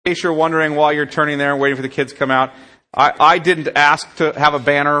In case you're wondering while you're turning there and waiting for the kids to come out, I didn't ask to have a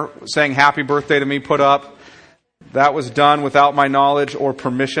banner saying happy birthday to me put up. That was done without my knowledge or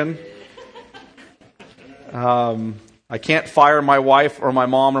permission. I can't fire my wife or my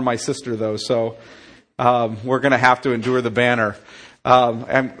mom or my sister, though, so we're going to have to endure the banner.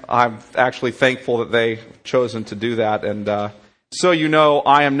 And I'm actually thankful that they chosen to do that. And so you know,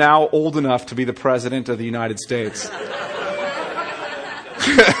 I am now old enough to be the President of the United States.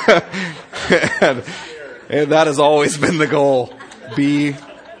 and that has always been the goal. Be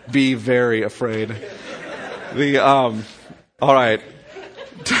very afraid. All right.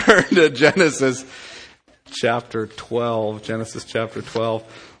 Turn to Genesis chapter 12. Genesis chapter 12.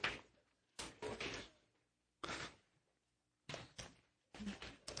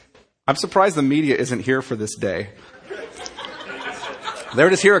 I'm surprised the media isn't here for this day. They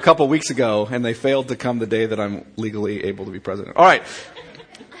were just here a couple weeks ago, and they failed to come the day that I'm legally able to be president. All right.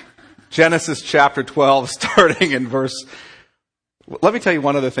 Genesis chapter 12, starting in verse... Let me tell you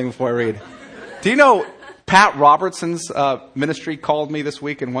one other thing before I read. Do you know Pat Robertson's ministry called me this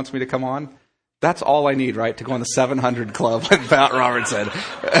week and wants me to come on? That's all I need, right? To go on the 700 Club with Pat Robertson.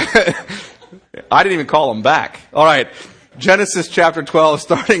 I didn't even call him back. All right. Genesis chapter 12,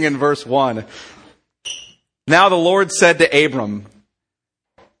 starting in verse 1. Now the Lord said to Abram,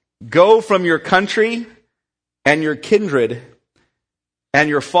 "Go from your country and your kindred and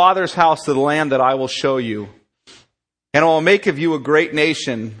your father's house to the land that I will show you. And I will make of you a great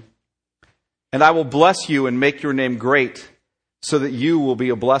nation, and I will bless you and make your name great, so that you will be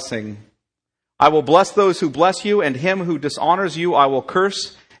a blessing. I will bless those who bless you, and him who dishonors you I will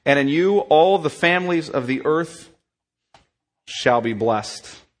curse, and in you all the families of the earth shall be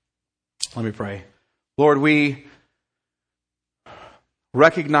blessed." Let me pray. Lord, we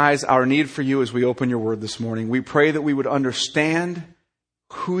recognize our need for you as we open your word this morning. We pray that we would understand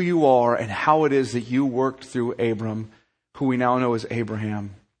who you are and how it is that you worked through Abram, who we now know as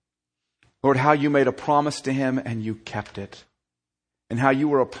Abraham. Lord, how you made a promise to him and you kept it. And how you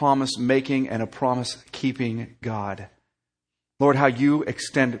were a promise-making and a promise-keeping God. Lord, how you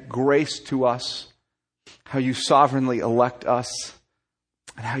extend grace to us, how you sovereignly elect us,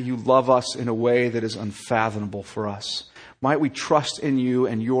 and how you love us in a way that is unfathomable for us. Might we trust in you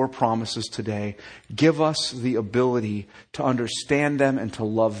and your promises today. Give us the ability to understand them and to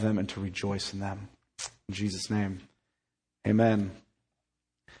love them and to rejoice in them. In Jesus' name, amen.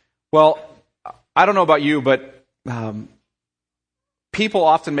 Well, I don't know about you, but people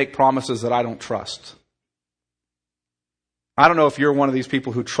often make promises that I don't trust. I don't know if you're one of these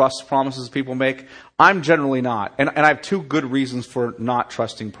people who trusts promises people make. I'm generally not. And I have two good reasons for not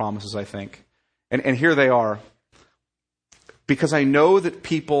trusting promises, I think. And here they are. Because I know that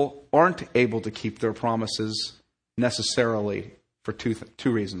people aren't able to keep their promises necessarily for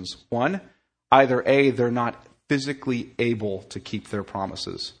two reasons. One, either A, they're not physically able to keep their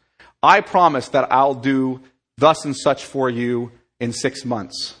promises. I promise that I'll do thus and such for you in 6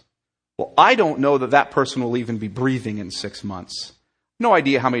 months. Well, I don't know that that person will even be breathing in 6 months. No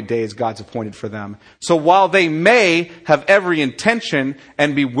idea how many days God's appointed for them. So while they may have every intention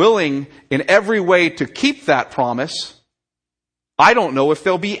and be willing in every way to keep that promise, I don't know if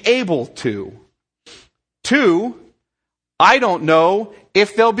they'll be able to. Two, I don't know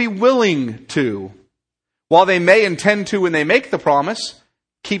if they'll be willing to. While they may intend to when they make the promise,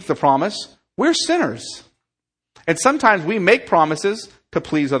 keep the promise, we're sinners. And sometimes we make promises to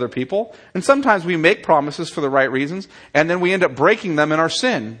please other people, and sometimes we make promises for the right reasons, and then we end up breaking them in our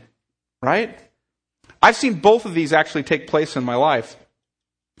sin. Right? I've seen both of these actually take place in my life.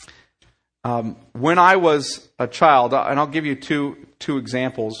 When I was a child, and I'll give you two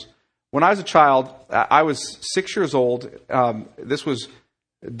examples. When I was a child, I was 6 years old. This was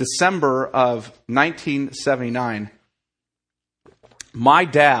December of 1979. My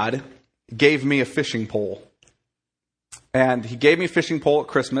dad gave me a fishing pole. And he gave me a fishing pole at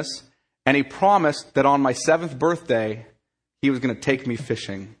Christmas. And he promised that on my 7th birthday, he was going to take me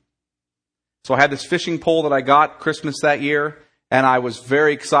fishing. So I had this fishing pole that I got Christmas that year. And I was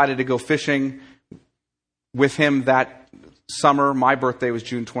very excited to go fishing with him that summer. My birthday was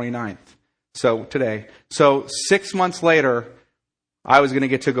June 29th. So today. So 6 months later, I was going to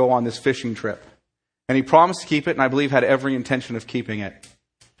get to go on this fishing trip. And he promised to keep it, and I believe had every intention of keeping it.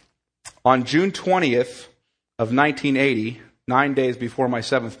 On June 20th of 1980, 9 days before my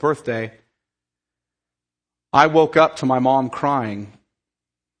 7th birthday, I woke up to my mom crying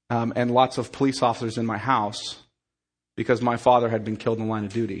and lots of police officers in my house, because my father had been killed in the line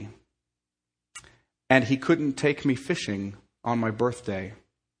of duty. And he couldn't take me fishing on my birthday.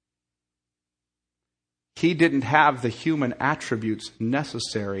 He didn't have the human attributes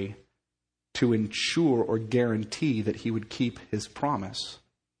necessary to ensure or guarantee that he would keep his promise.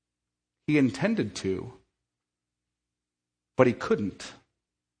 He intended to, but he couldn't.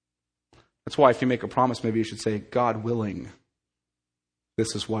 That's why if you make a promise, maybe you should say, God willing,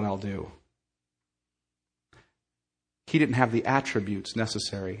 this is what I'll do. He didn't have the attributes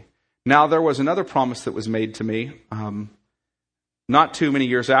necessary. Now, there was another promise that was made to me. Not too many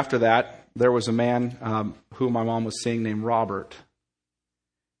years after that, there was a man who my mom was seeing named Robert.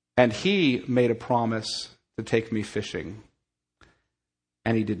 And he made a promise to take me fishing.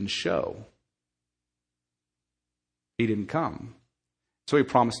 And he didn't show. He didn't come. So he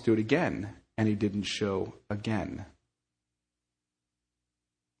promised to do it again. And he didn't show again.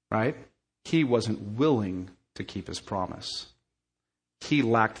 Right? He wasn't willing to keep his promise. He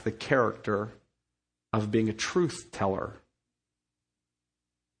lacked the character of being a truth teller.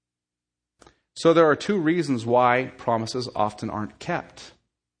 So there are two reasons why promises often aren't kept.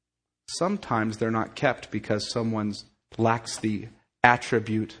 Sometimes they're not kept because someone lacks the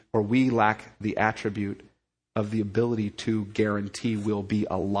attribute, or we lack the attribute of the ability to guarantee we'll be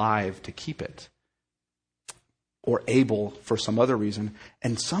alive to keep it, or able for some other reason.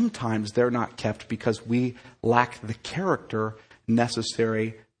 And sometimes they're not kept because we lack the character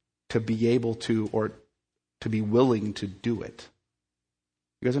necessary to be able to, or to be willing to do it.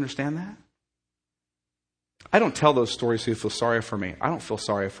 You guys understand that? I don't tell those stories so you feel sorry for me. I don't feel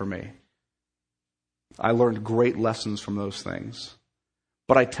sorry for me. I learned great lessons from those things.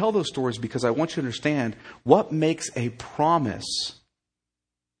 But I tell those stories because I want you to understand what makes a promise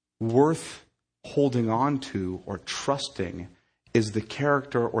worth holding on to or trusting is the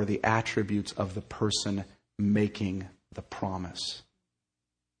character or the attributes of the person making the promise.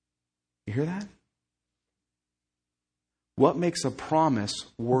 You hear that? What makes a promise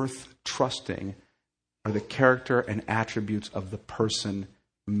worth trusting are the character and attributes of the person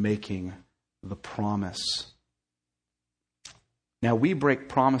making the promise. Now, we break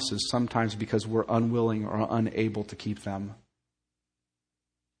promises sometimes because we're unwilling or unable to keep them.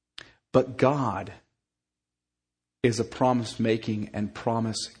 But God is a promise-making and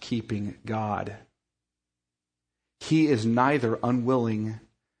promise-keeping God. He is neither unwilling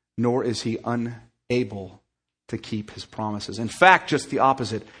nor is he unable to keep his promises. In fact, just the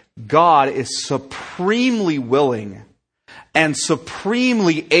opposite. God is supremely willing and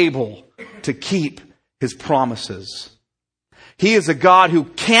supremely able to keep his promises. He is a God who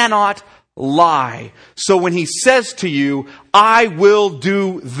cannot lie. So when he says to you, I will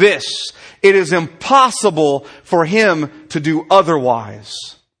do this, it is impossible for him to do otherwise.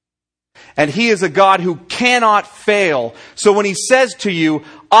 And he is a God who cannot fail. So when he says to you,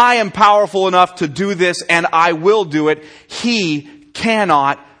 I am powerful enough to do this and I will do it, he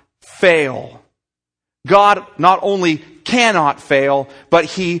cannot fail. God not only cannot fail, but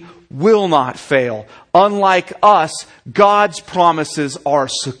he will not fail. Unlike us, God's promises are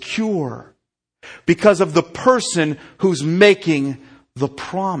secure because of the person who's making the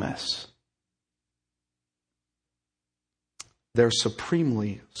promise. They're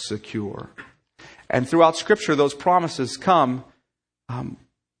supremely secure. And throughout Scripture, those promises come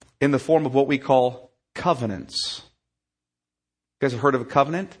in the form of what we call covenants. You guys have heard of a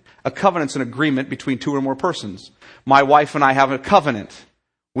covenant? A covenant's an agreement between two or more persons. My wife and I have a covenant.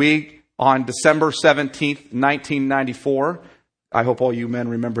 We, on December 17th, 1994, I hope all you men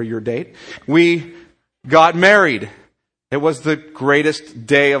remember your date, we got married. It was the greatest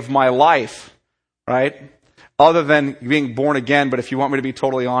day of my life, right? Other than being born again, but if you want me to be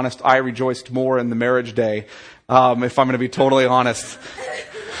totally honest, I rejoiced more in the marriage day, if I'm going to be totally honest.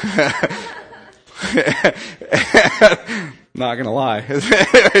 Not going to lie.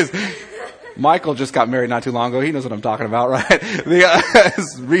 Michael just got married not too long ago. He knows what I'm talking about, right?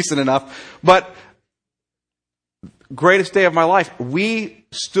 It's recent enough. But greatest day of my life. We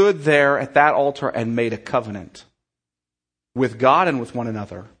stood there at that altar and made a covenant with God and with one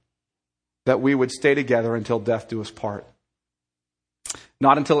another that we would stay together until death do us part.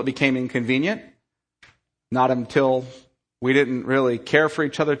 Not until it became inconvenient. Not until we didn't really care for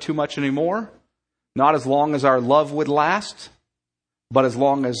each other too much anymore. Not as long as our love would last, but as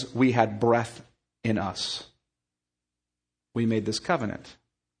long as we had breath in us. We made this covenant.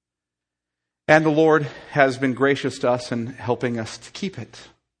 And the Lord has been gracious to us in helping us to keep it.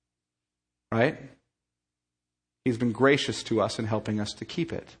 Right? He's been gracious to us in helping us to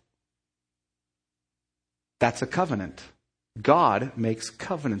keep it. That's a covenant. God makes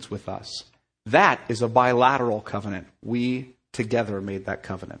covenants with us. That is a bilateral covenant. We together made that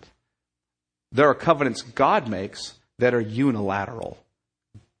covenant. There are covenants God makes that are unilateral.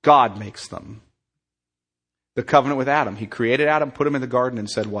 God makes them. the covenant with Adam. He created Adam, put him in the garden, and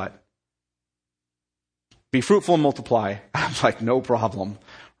said what? Be fruitful and multiply. Adam's like, no problem,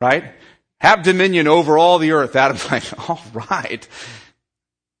 right? Have dominion over all the earth. Adam's like, all right.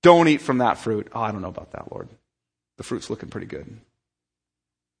 Don't eat from that fruit. Oh, I don't know about that, Lord. The fruit's looking pretty good.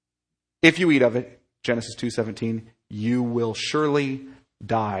 If you eat of it, Genesis 2:17, you will surely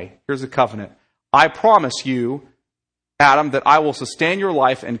die. Here's a covenant. I promise you, Adam, that I will sustain your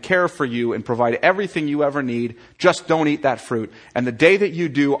life and care for you and provide everything you ever need. Just don't eat that fruit. And the day that you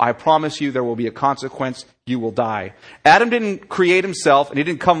do, I promise you there will be a consequence. You will die. Adam didn't create himself, and he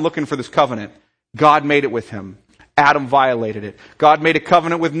didn't come looking for this covenant. God made it with him. Adam violated it. God made a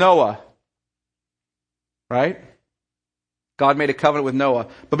covenant with Noah. Right? God made a covenant with Noah.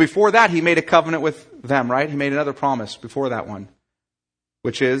 But before that, he made a covenant with them, right? He made another promise before that one,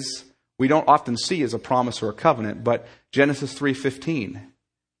 which is, we don't often see as a promise or a covenant, but Genesis 3:15,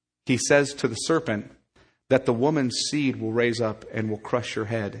 he says to the serpent that the woman's seed will raise up and will crush your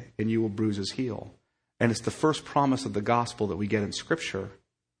head and you will bruise his heel. And it's the first promise of the gospel that we get in Scripture.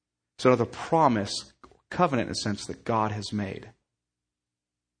 It's another promise, covenant in a sense, that God has made.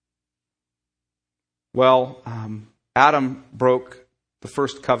 Well, Adam broke the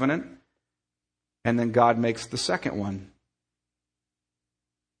first covenant, and then God makes the second one.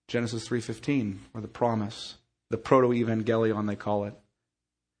 Genesis 3:15, or the promise, the proto-evangelion they call it.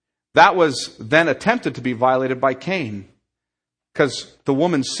 That was then attempted to be violated by Cain, because the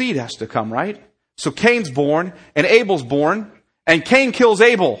woman's seed has to come, right? So Cain's born, and Abel's born, and Cain kills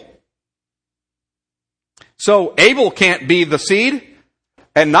Abel. So Abel can't be the seed,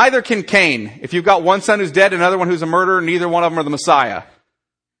 and neither can Cain. If you've got one son who's dead and another one who's a murderer, neither one of them are the Messiah.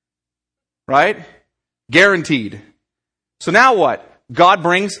 Right? Guaranteed. So now what? God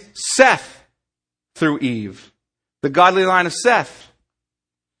brings Seth through Eve. The godly line of Seth.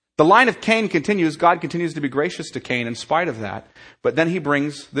 The line of Cain continues. God continues to be gracious to Cain in spite of that. But then he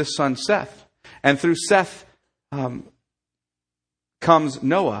brings this son Seth. And through Seth comes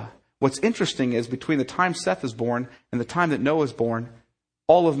Noah. What's interesting is between the time Seth is born and the time that Noah is born,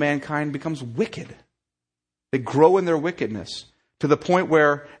 all of mankind becomes wicked. They grow in their wickedness to the point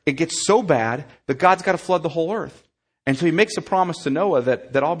where it gets so bad that God's got to flood the whole earth. And so he makes a promise to Noah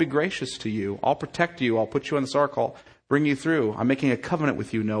that I'll be gracious to you. I'll protect you. I'll put you on this ark. I'll bring you through. I'm making a covenant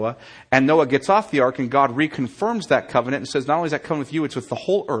with you, Noah. And Noah gets off the ark, and God reconfirms that covenant and says, not only is that covenant with you, it's with the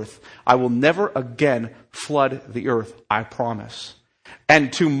whole earth. I will never again flood the earth. I promise.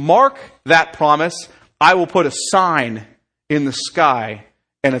 And to mark that promise, I will put a sign in the sky,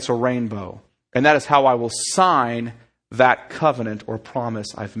 and it's a rainbow. And that is how I will sign that covenant or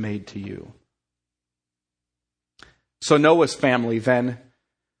promise I've made to you. So Noah's family then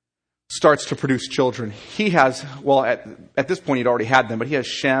starts to produce children. He has, well, at this point he'd already had them, but he has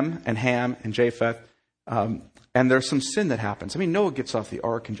Shem and Ham and Japheth. And there's some sin that happens. I mean, Noah gets off the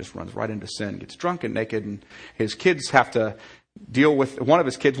ark and just runs right into sin, gets drunk and naked, and his kids have to deal with, one of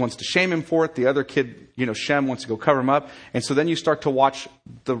his kids wants to shame him for it. The other kid, Shem, wants to go cover him up. And so then you start to watch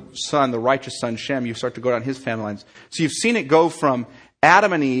the righteous son, Shem, you start to go down his family lines. So you've seen it go from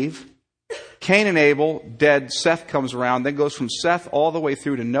Adam and Eve, Cain and Abel, dead, Seth comes around, then goes from Seth all the way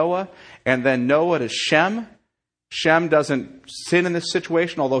through to Noah, and then Noah to Shem. Shem doesn't sin in this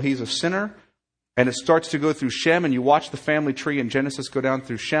situation, although he's a sinner. And it starts to go through Shem, and you watch the family tree in Genesis go down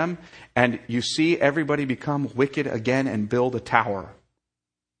through Shem, and you see everybody become wicked again and build a tower.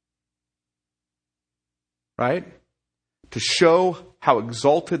 Right? To show how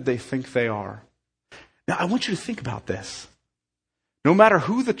exalted they think they are. Now, I want you to think about this. No matter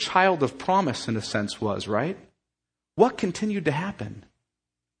who the child of promise, in a sense, was, right? What continued to happen?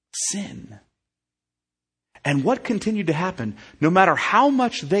 Sin. And what continued to happen? No matter how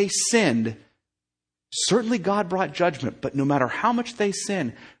much they sinned, certainly God brought judgment, but no matter how much they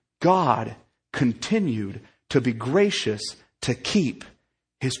sinned, God continued to be gracious to keep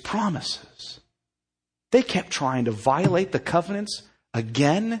His promises. They kept trying to violate the covenants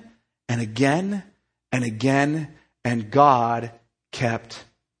again and again and again, and God kept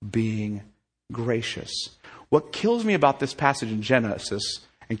being gracious. What kills me about this passage in Genesis,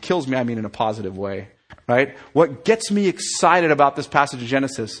 and kills me I mean in a positive way, right? What gets me excited about this passage in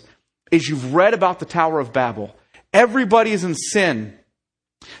Genesis is you've read about the Tower of Babel. Everybody is in sin.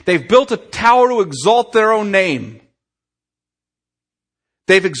 They've built a tower to exalt their own name.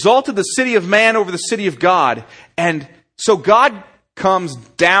 They've exalted the city of man over the city of God. And so God comes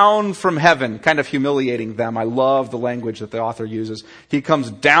down from heaven, kind of humiliating them. I love the language that the author uses. He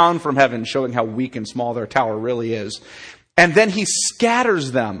comes down from heaven, showing how weak and small their tower really is. And then he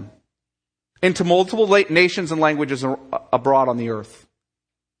scatters them into multiple nations and languages abroad on the earth.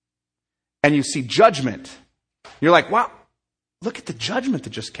 And you see judgment You're like, wow, look at the judgment that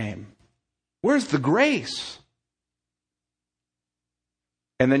just came. Where's the grace?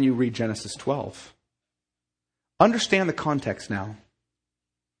 And then you read Genesis 12. Understand the context now.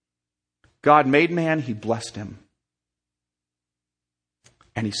 God made man, he blessed him.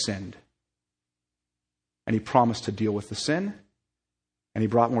 And he sinned. And he promised to deal with the sin. And he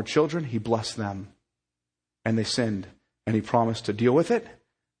brought more children, he blessed them. And they sinned. And he promised to deal with it.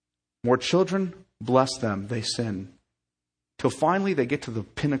 More children, bless them, they sin. Till finally they get to the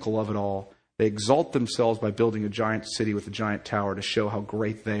pinnacle of it all. They exalt themselves by building a giant city with a giant tower to show how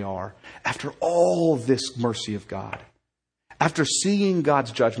great they are. After all this mercy of God, after seeing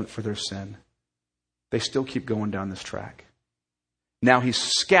God's judgment for their sin, they still keep going down this track. Now he's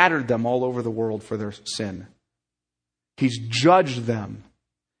scattered them all over the world for their sin. He's judged them.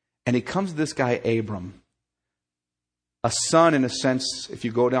 And he comes to this guy, Abram, a son, in a sense, if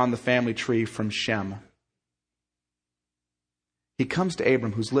you go down the family tree, from Shem. He comes to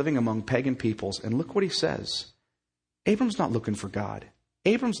Abram, who's living among pagan peoples, and look what he says. Abram's not looking for God.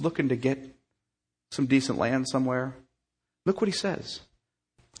 Abram's looking to get some decent land somewhere. Look what he says.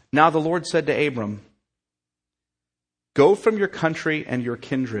 Now the Lord said to Abram, go from your country and your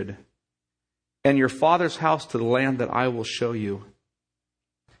kindred and your father's house to the land that I will show you.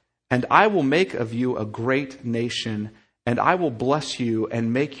 And I will make of you a great nation, and I will bless you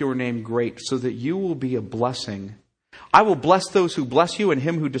and make your name great, so that you will be a blessing. I will bless those who bless you, and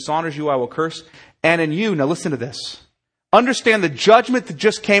him who dishonors you I will curse. And in you, now listen to this. Understand the judgment that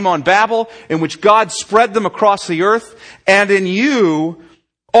just came on Babel, in which God spread them across the earth. And in you,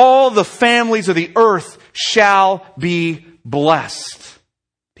 all the families of the earth shall be blessed.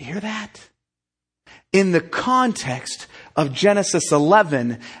 Do you hear that? In the context of Genesis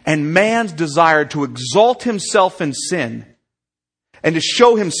 11 and man's desire to exalt himself in sin and to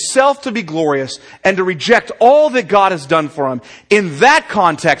show himself to be glorious and to reject all that God has done for him. In that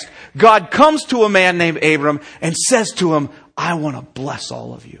context, God comes to a man named Abram and says to him, I want to bless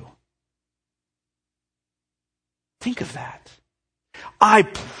all of you. Think of that. I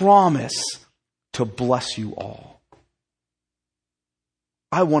promise to bless you all.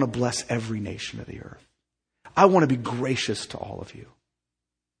 I want to bless every nation of the earth. I want to be gracious to all of you.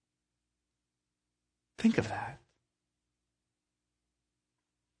 Think of that.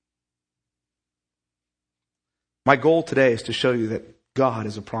 My goal today is to show you that God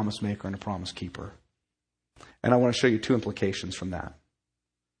is a promise maker and a promise keeper. And I want to show you two implications from that.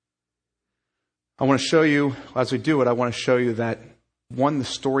 I want to show you, as we do it, I want to show you that, one, the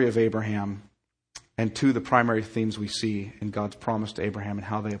story of Abraham, and two, the primary themes we see in God's promise to Abraham and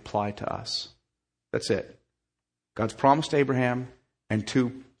how they apply to us. That's it. God's promise to Abraham and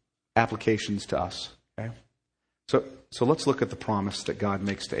two applications to us. Okay? So let's look at the promise that God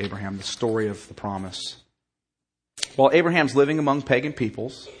makes to Abraham, the story of the promise. While Abraham's living among pagan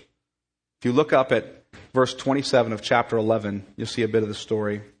peoples, if you look up at verse 27 of chapter 11, you'll see a bit of the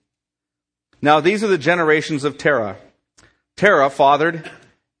story. Now these are the generations of Terah. Terah fathered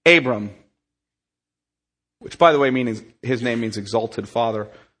Abram, which, by the way, means his name means exalted father.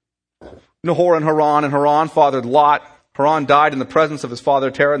 Nahor and Haran fathered Lot. Haran died in the presence of his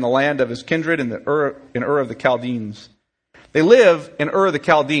father Terah in the land of his kindred in Ur of the Chaldeans. They live in Ur of the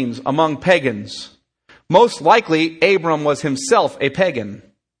Chaldeans among pagans. Most likely, Abram was himself a pagan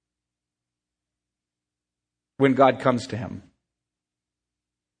when God comes to him.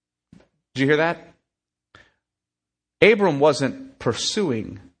 Did you hear that? Abram wasn't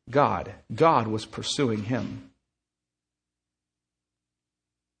pursuing God. God was pursuing him.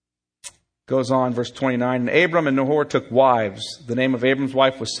 Goes on, verse 29. And Abram and Nahor took wives. The name of Abram's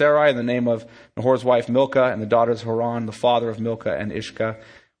wife was Sarai, and the name of Nahor's wife Milcah, and the daughters of Haran, the father of Milcah and Ishkah.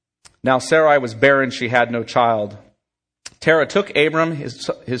 Now Sarai was barren, she had no child. Terah took Abram,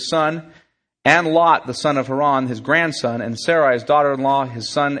 his son, and Lot, the son of Haran, his grandson, and Sarai, his daughter-in-law, his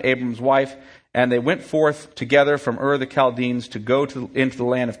son Abram's wife, and they went forth together from Ur the Chaldeans to go into the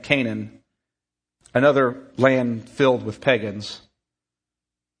land of Canaan, another land filled with pagans.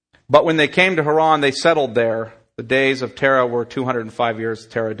 But when they came to Haran, they settled there. The days of Terah were 205 years.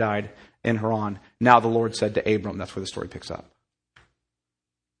 Terah died in Haran. Now the Lord said to Abram, that's where the story picks up.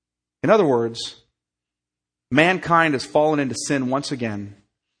 In other words, mankind has fallen into sin once again,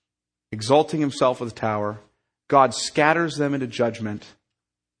 exalting himself with a tower. God scatters them into judgment.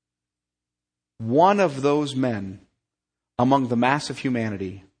 One of those men among the mass of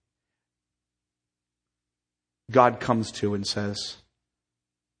humanity, God comes to and says,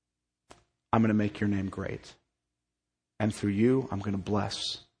 I'm going to make your name great. And through you, I'm going to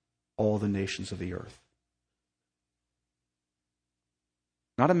bless all the nations of the earth.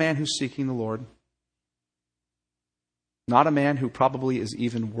 Not a man who's seeking the Lord. Not a man who probably is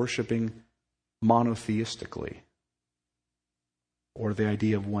even worshiping monotheistically, or the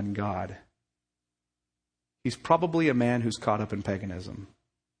idea of one God. He's probably a man who's caught up in paganism,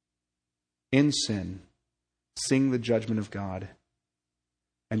 in sin, seeing the judgment of God.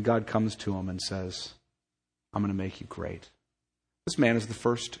 And God comes to him and says, I'm going to make you great. This man is the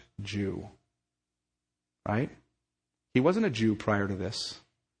first Jew, right? He wasn't a Jew prior to this.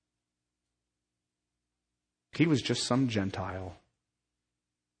 He was just some Gentile.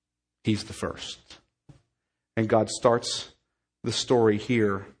 He's the first. And God starts the story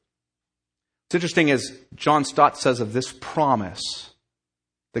here. What's interesting is John Stott says of this promise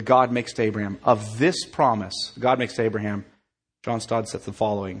that God makes to Abraham, of this promise God makes to Abraham, John Stott says the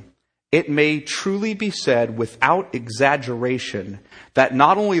following: it may truly be said without exaggeration that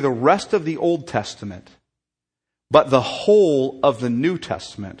not only the rest of the Old Testament, but the whole of the New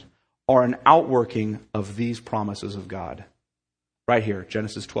Testament are an outworking of these promises of God. Right here,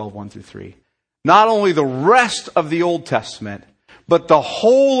 Genesis 12, 1 through 3. Not only the rest of the Old Testament, but the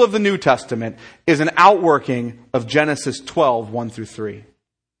whole of the New Testament is an outworking of Genesis 12, 1 through 3.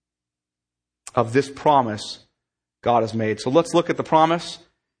 Of this promise God has made. So let's look at the promise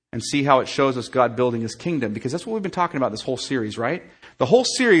and see how it shows us God building His kingdom. Because that's what we've been talking about this whole series, right? The whole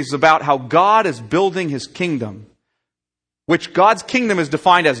series is about how God is building His kingdom. Which God's kingdom is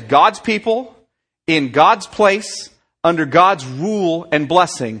defined as God's people, in God's place, under God's rule and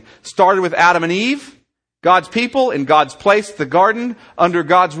blessing. Started with Adam and Eve, God's people in God's place, the garden, under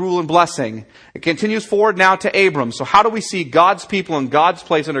God's rule and blessing. It continues forward now to Abram. So how do we see God's people in God's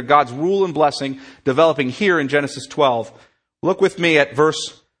place under God's rule and blessing developing here in Genesis 12? Look with me at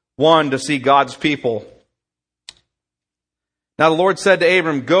verse 1 to see God's people. Now the Lord said to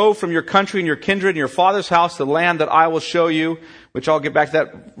Abram, go from your country and your kindred and your father's house to the land that I will show you, which I'll get back to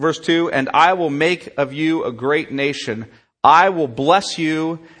that, verse 2, and I will make of you a great nation. I will bless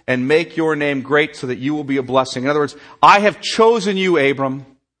you and make your name great so that you will be a blessing. In other words, I have chosen you, Abram.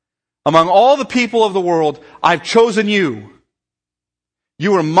 Among all the people of the world, I've chosen you.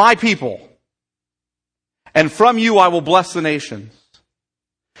 You are my people. And from you I will bless the nations.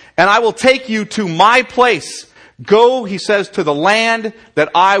 And I will take you to my place. Go, he says, to the land that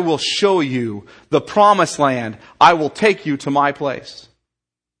I will show you, the promised land. I will take you to my place.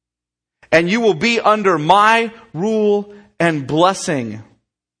 And you will be under my rule and blessing.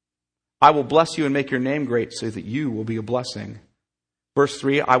 I will bless you and make your name great so that you will be a blessing. Verse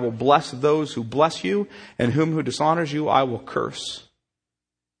 3, I will bless those who bless you, and who dishonors you I will curse.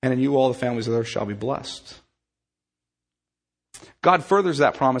 And in you all the families of the earth shall be blessed. God furthers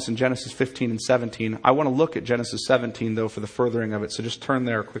that promise in Genesis 15 and 17. I want to look at Genesis 17, though, for the furthering of it. So just turn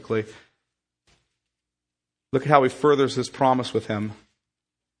there quickly. Look at how He furthers His promise with him.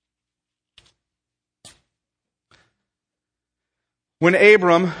 When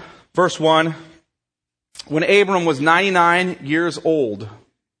Abram, verse 1, when Abram was 99 years old,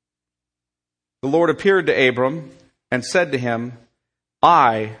 the Lord appeared to Abram and said to him,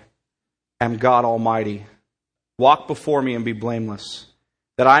 I am God Almighty. Walk before me and be blameless,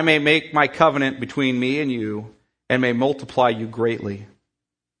 that I may make my covenant between me and you, and may multiply you greatly.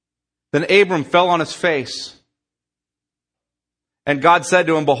 Then Abram fell on his face, and God said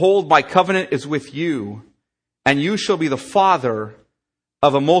to him, behold, my covenant is with you, and you shall be the father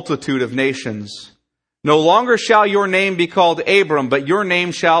of a multitude of nations. No longer shall your name be called Abram, but your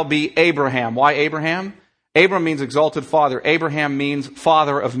name shall be Abraham. Why Abraham? Abram means exalted father. Abraham means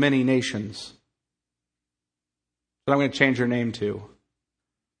father of many nations. But I'm going to change your name to.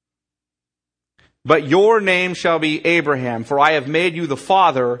 But your name shall be Abraham, for I have made you the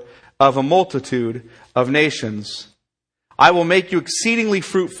father of a multitude of nations. I will make you exceedingly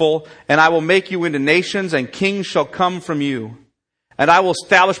fruitful, and I will make you into nations, and kings shall come from you. And I will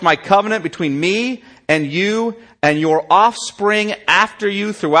establish my covenant between me and you and your offspring after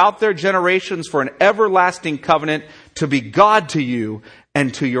you throughout their generations for an everlasting covenant to be God to you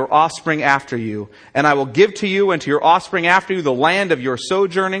and to your offspring after you. And I will give to you and to your offspring after you the land of your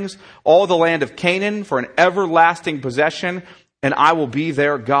sojournings, all the land of Canaan for an everlasting possession, and I will be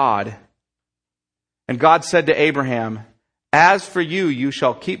their God. And God said to Abraham, as for you, you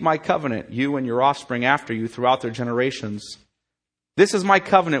shall keep my covenant, you and your offspring after you throughout their generations. This is my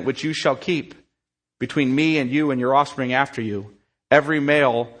covenant which you shall keep between me and you and your offspring after you. Every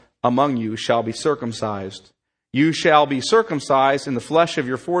male among you shall be circumcised. You shall be circumcised in the flesh of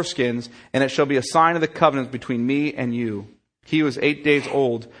your foreskins, and it shall be a sign of the covenant between me and you. He who is 8 days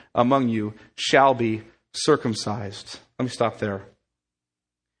old among you shall be circumcised. Let me stop there.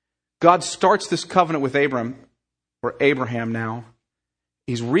 God starts this covenant with Abraham now.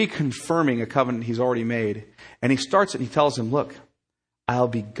 He's reconfirming a covenant he's already made. And he starts it and he tells him, look, I'll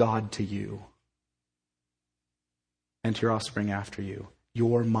be God to you and to your offspring after you.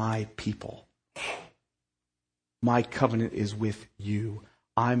 You're my people. My covenant is with you.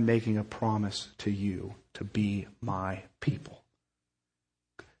 I'm making a promise to you to be my people.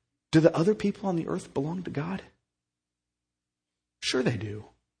 Do the other people on the earth belong to God? Sure they do.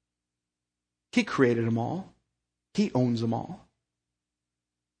 He created them all. He owns them all.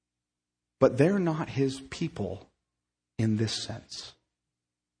 But they're not his people in this sense.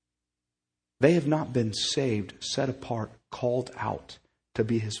 They have not been saved, set apart, called out to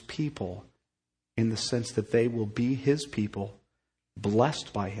be his people in the sense that they will be his people,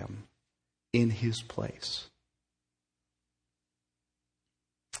 blessed by him in his place.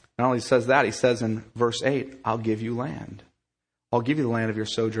 Not only says that, he says in verse 8, I'll give you land. I'll give you the land of your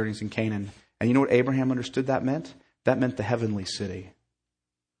sojournings in Canaan. And you know what Abraham understood that meant? That meant the heavenly city.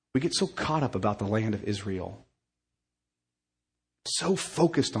 We get so caught up about the land of Israel. So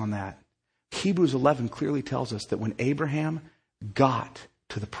focused on that. Hebrews 11 clearly tells us that when Abraham got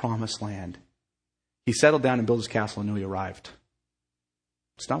to the promised land, he settled down and built his castle and knew he arrived.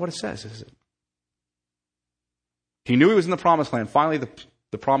 It's not what it says, is it? He knew he was in the promised land. Finally,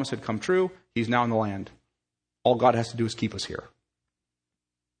 the promise had come true. He's now in the land. All God has to do is keep us here.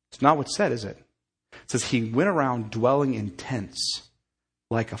 It's not what's said, is it? It says he went around dwelling in tents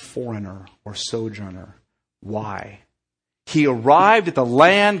like a foreigner or sojourner. Why? He arrived at the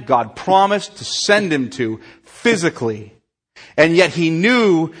land God promised to send him to physically. And yet he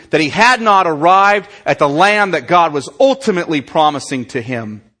knew that he had not arrived at the land that God was ultimately promising to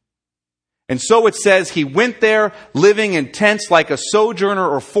him. And so it says he went there living in tents like a sojourner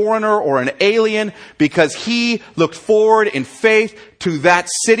or foreigner or an alien because he looked forward in faith to that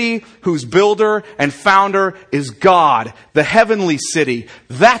city whose builder and founder is God, the heavenly city.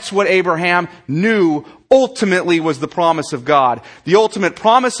 That's what Abraham knew ultimately was the promise of God. The ultimate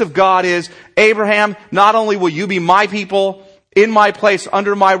promise of God is, Abraham, not only will you be my people in my place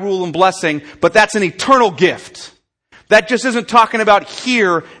under my rule and blessing, but that's an eternal gift. That just isn't talking about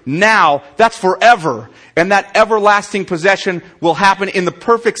here, now. That's forever. And that everlasting possession will happen in the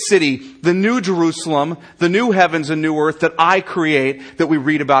perfect city, the new Jerusalem, the new heavens and new earth that I create, that we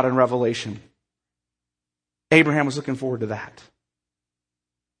read about in Revelation. Abraham was looking forward to that.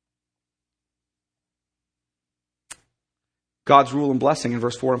 God's rule and blessing in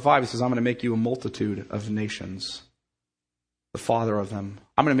verse 4 and 5, he says, I'm going to make you a multitude of nations, the father of them.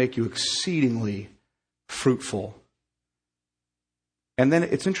 I'm going to make you exceedingly fruitful. And then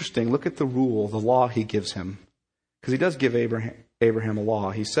it's interesting, look at the rule, the law he gives him. Because he does give Abraham a law.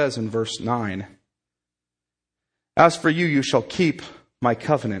 He says in verse 9, as for you, you shall keep my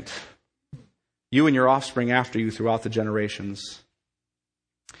covenant, you and your offspring after you throughout the generations.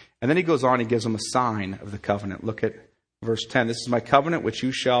 And then he goes on, he gives them a sign of the covenant. Look at verse 10. This is my covenant which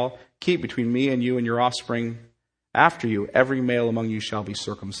you shall keep between me and you and your offspring after you. Every male among you shall be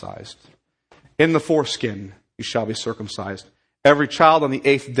circumcised. In the foreskin you shall be circumcised. Every child on the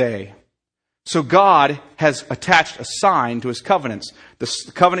 8th day. So God has attached a sign to his covenants.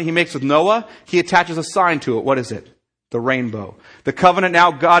 The covenant he makes with Noah, he attaches a sign to it. What is it? The rainbow. The covenant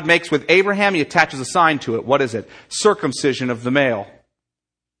now God makes with Abraham, he attaches a sign to it. What is it? Circumcision of the male.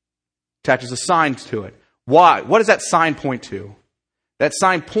 Attaches a sign to it. Why? What does that sign point to? That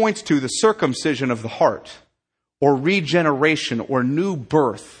sign points to the circumcision of the heart, or regeneration, or new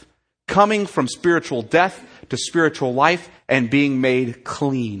birth, coming from spiritual death to spiritual life and being made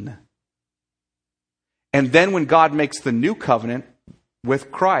clean. And then when God makes the new covenant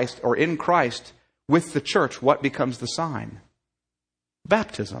with Christ, or in Christ, with the church, what becomes the sign?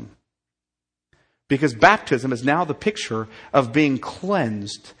 Baptism. Because baptism is now the picture of being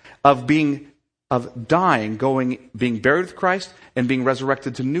cleansed, of dying, being buried with Christ, and being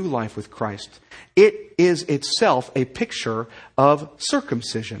resurrected to new life with Christ. It is itself a picture of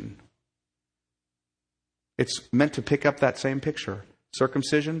circumcision. It's meant to pick up that same picture.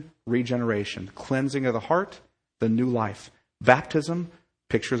 Circumcision, regeneration, cleansing of the heart, the new life. Baptism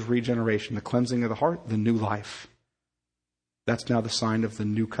pictures regeneration, the cleansing of the heart, the new life. That's now the sign of the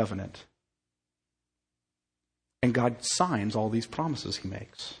new covenant. And God signs all these promises he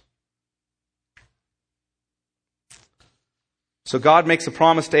makes. So God makes a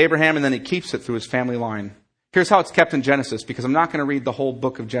promise to Abraham and then he keeps it through his family line. Here's how it's kept in Genesis, because I'm not going to read the whole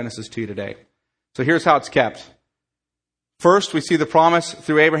book of Genesis to you today. So here's how it's kept. First, we see the promise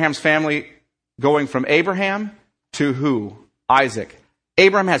through Abraham's family going from Abraham to who? Isaac.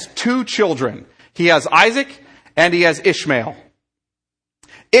 Abraham has 2 children. He has Isaac and he has Ishmael.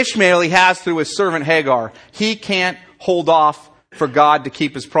 Ishmael he has through his servant Hagar. He can't hold off for God to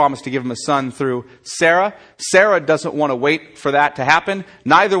keep his promise to give him a son through Sarah. Sarah doesn't want to wait for that to happen.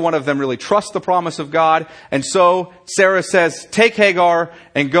 Neither one of them really trust the promise of God. And so Sarah says, take Hagar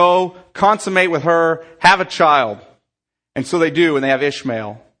and go consummate with her, have a child. And so they do, and they have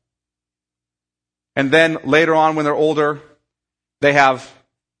Ishmael. And then later on, when they're older, they have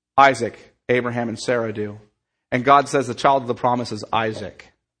Isaac. Abraham and Sarah do. And God says the child of the promise is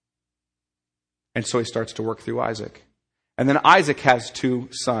Isaac. And so he starts to work through Isaac. And then Isaac has 2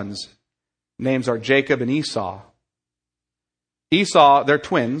 sons. Names are Jacob and Esau. Esau, they're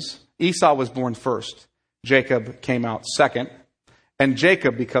twins. Esau was born first. Jacob came out second. And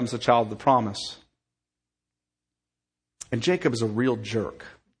Jacob becomes the child of the promise. And Jacob is a real jerk.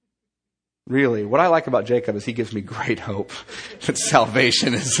 Really, what I like about Jacob is he gives me great hope that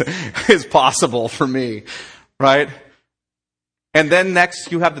salvation is possible for me, right? And then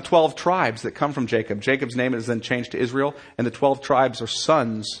next you have the 12 tribes that come from Jacob. Jacob's name is then changed to Israel, and the 12 tribes are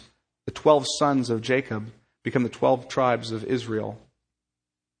sons. The 12 sons of Jacob become the 12 tribes of Israel.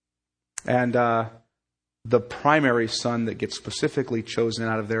 And the primary son that gets specifically chosen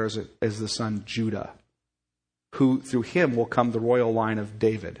out of there is the son Judah, who through him will come the royal line of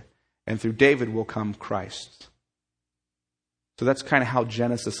David. And through David will come Christ. So that's kind of how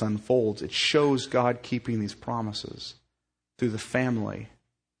Genesis unfolds. It shows God keeping these promises through the family.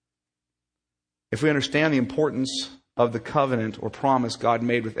 If we understand the importance of the covenant or promise God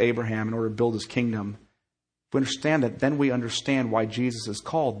made with Abraham in order to build his kingdom, if we understand it, then we understand why Jesus is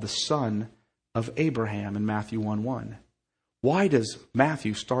called the son of Abraham in Matthew 1:1. Why does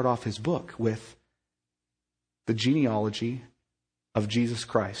Matthew start off his book with the genealogy of Jesus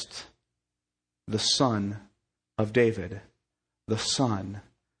Christ, the son of David, the son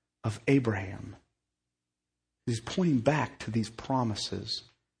of Abraham? He's pointing back to these promises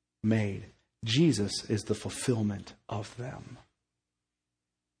made. Jesus is the fulfillment of them.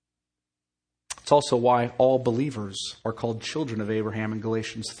 It's also why all believers are called children of Abraham in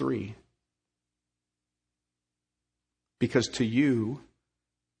Galatians 3. Because to you,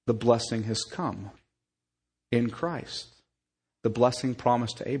 the blessing has come in Christ. The blessing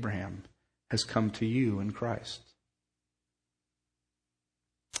promised to Abraham has come to you in Christ.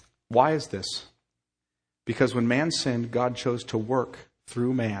 Why is this? Because when man sinned, God chose to work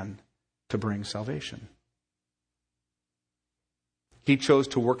through man to bring salvation. He chose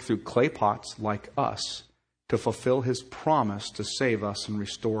to work through clay pots like us to fulfill his promise to save us and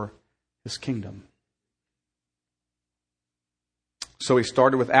restore his kingdom. So he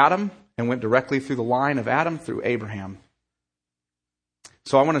started with Adam and went directly through the line of Adam through Abraham.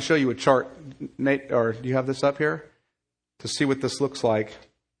 So I want to show you a chart. Nate, or do you have this up here? To see what this looks like.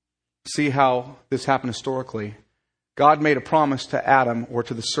 See how this happened historically. God made a promise to Adam or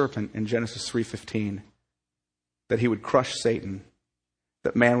to the serpent in Genesis 3:15 that he would crush Satan,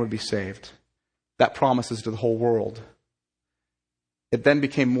 that man would be saved. That promise is to the whole world. It then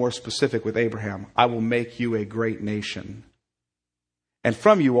became more specific with Abraham. I will make you a great nation. And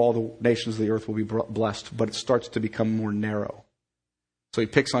from you all the nations of the earth will be blessed, but it starts to become more narrow. So he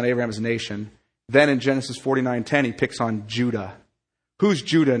picks on Abraham as a nation. Then in Genesis 49:10, he picks on Judah. Who's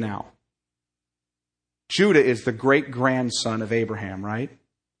Judah now? Judah is the great-grandson of Abraham, right?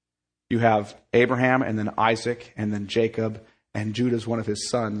 You have Abraham and then Isaac and then Jacob, and Judah is one of his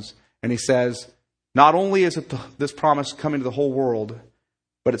sons. And he says, not only is it this promise coming to the whole world,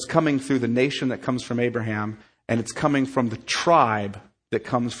 but it's coming through the nation that comes from Abraham, and it's coming from the tribe that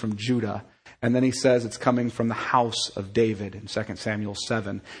comes from Judah. And then he says it's coming from the house of David in 2 Samuel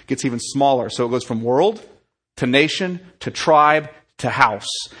 7. It gets even smaller. So it goes from world to nation to tribe to house.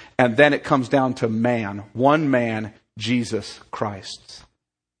 And then it comes down to man. One man, Jesus Christ.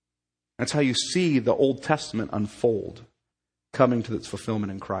 That's how you see the Old Testament unfold, coming to its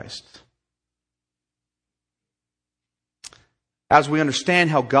fulfillment in Christ. As we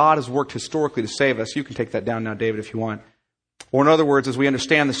understand how God has worked historically to save us, you can take that down now, David, if you want. Or in other words, as we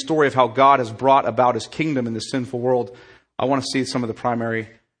understand the story of how God has brought about his kingdom in this sinful world, I want to see some of the primary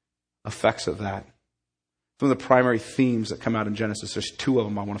effects of that. Some of the primary themes that come out in Genesis. There's 2 of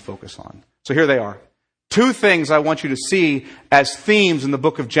them I want to focus on. So here they are. 2 things I want you to see as themes in the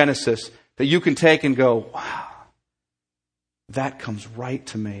book of Genesis that you can take and go, wow, that comes right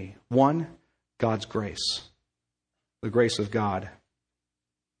to me. 1, God's grace. The grace of God.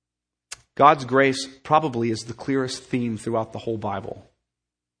 God's grace probably is the clearest theme throughout the whole Bible.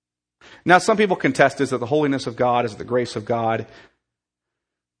 Now, some people contest this, that the holiness of God is the grace of God.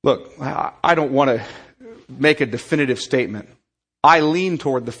 Look, I don't want to make a definitive statement. I lean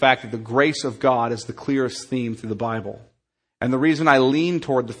toward the fact that the grace of God is the clearest theme through the Bible. And the reason I lean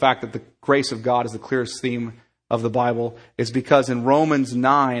toward the fact that the grace of God is the clearest theme of the Bible is because in Romans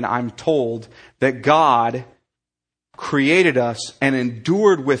 9, I'm told that God created us and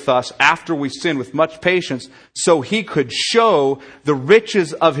endured with us after we sinned with much patience so he could show the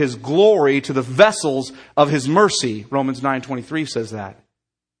riches of his glory to the vessels of his mercy. Romans 9:23 says that.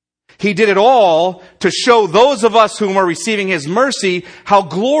 He did it all to show those of us whom are receiving his mercy how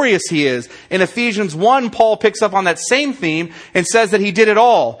glorious he is. In Ephesians 1, Paul picks up on that same theme and says that he did it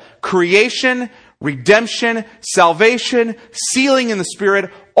all. Creation, redemption, salvation, sealing in the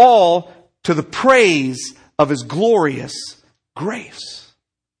Spirit, all to the praise of his glorious grace.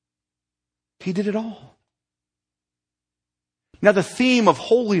 He did it all. Now, the theme of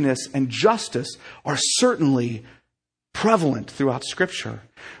holiness and justice are certainly prevalent throughout Scripture,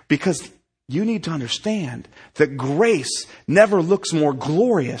 because you need to understand that grace never looks more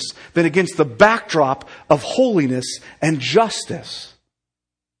glorious than against the backdrop of holiness and justice.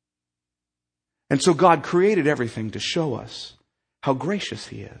 And so God created everything to show us how gracious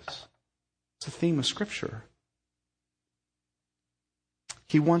he is. It's a theme of Scripture.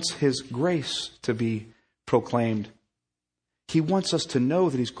 He wants his grace to be proclaimed. He wants us to know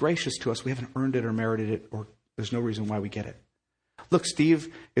that he's gracious to us. We haven't earned it or merited it, or there's no reason why we get it. Look,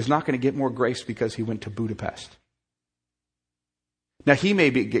 Steve is not going to get more grace because he went to Budapest. Now, he may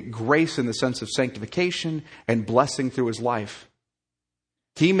get grace in the sense of sanctification and blessing through his life.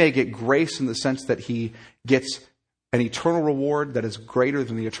 He may get grace in the sense that he gets an eternal reward that is greater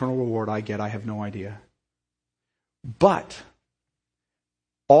than the eternal reward I get. I have no idea. But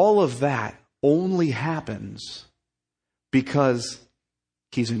all of that only happens because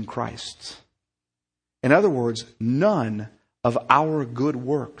he's in Christ. In other words, none of our good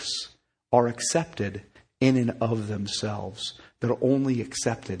works are accepted in and of themselves. They're only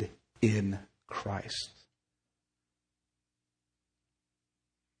accepted in Christ.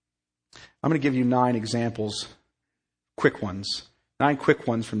 I'm going to give you 9 examples, quick ones. 9 quick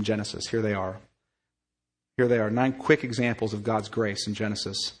ones from Genesis. Here they are. 9 quick examples of God's grace in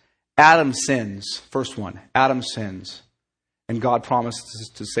Genesis. Adam sins. First one. Adam sins. And God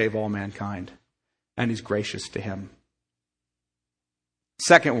promises to save all mankind. And he's gracious to him.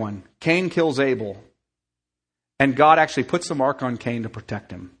 Second one. Cain kills Abel. And God actually puts a mark on Cain to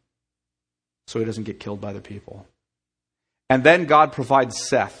protect him, so he doesn't get killed by the people. And then God provides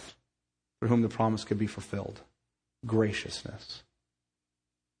Seth, for whom the promise could be fulfilled. Graciousness.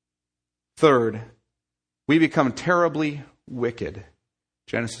 Third, we become terribly wicked.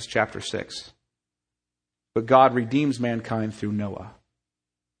 Genesis chapter 6. But God redeems mankind through Noah.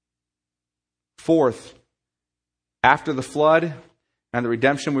 Fourth, after the flood and the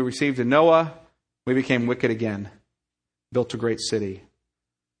redemption we received in Noah, we became wicked again, built a great city,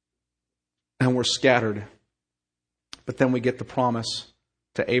 and we're scattered. But then we get the promise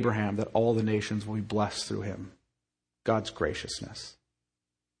to Abraham that all the nations will be blessed through him. God's graciousness.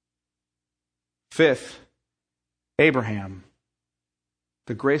 Fifth, Abraham.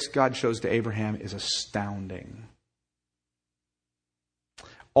 The grace God shows to Abraham is astounding.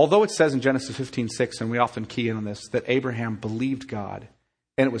 Although it says in Genesis 15:6, and we often key in on this, that Abraham believed God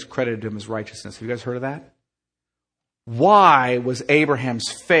and it was credited to him as righteousness. Have you guys heard of that? Why was Abraham's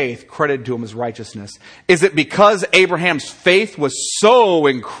faith credited to him as righteousness? Is it because Abraham's faith was so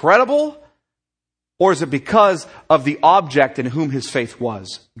incredible? Or is it because of the object in whom his faith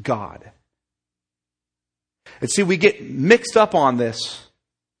was? God. And see, we get mixed up on this.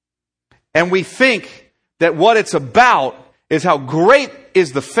 And we think that what it's about is how great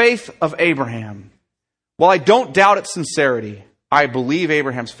is the faith of Abraham. Well, I don't doubt its sincerity. I believe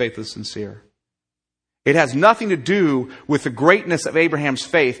Abraham's faith is sincere. It has nothing to do with the greatness of Abraham's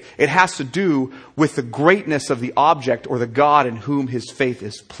faith. It has to do with the greatness of the object or the God in whom his faith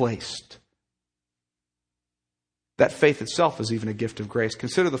is placed. That faith itself is even a gift of grace.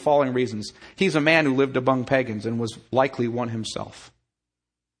 Consider the following reasons. He's a man who lived among pagans and was likely one himself.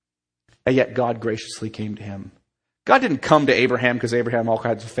 And yet God graciously came to him. God didn't come to Abraham because Abraham all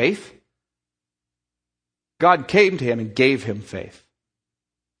kinds of faith. God came to him and gave him faith.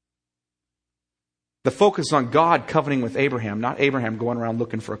 The focus is on God covenanting with Abraham, not Abraham going around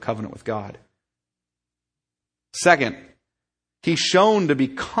looking for a covenant with God. Second, he's shown to be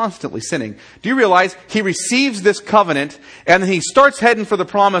constantly sinning. Do you realize he receives this covenant and then he starts heading for the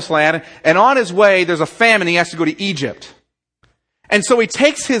promised land, and on his way there's a famine, he has to go to Egypt. And so he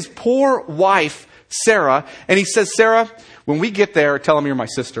takes his poor wife, Sarah, and he says, Sarah, when we get there, tell him you're my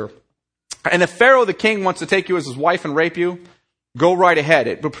sister. And if Pharaoh the king wants to take you as his wife and rape you, go right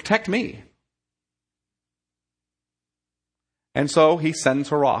ahead. But protect me. And so he sends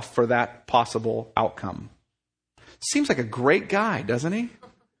her off for that possible outcome. Seems like a great guy, doesn't he?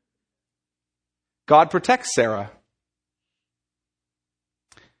 God protects Sarah.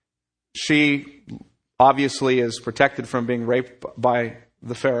 She obviously is protected from being raped by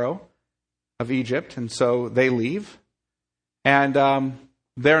the Pharaoh of Egypt, and so they leave. And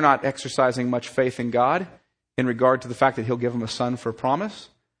they're not exercising much faith in God in regard to the fact that he'll give them a son for a promise.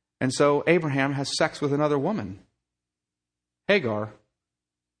 And so Abraham has sex with another woman, Hagar.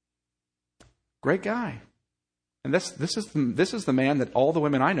 Great guy. And this is the man that all the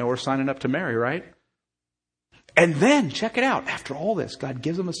women I know are signing up to marry, right? And then, check it out, after all this, God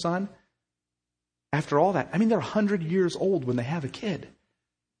gives them a son. After all that, I mean, they're 100 years old when they have a kid.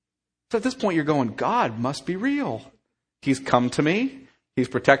 So at this point, you're going, God must be real. He's come to me. He's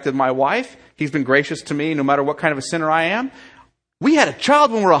protected my wife. He's been gracious to me no matter what kind of a sinner I am. We had a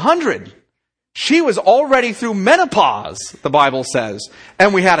child when we were 100. She was already through menopause, the Bible says,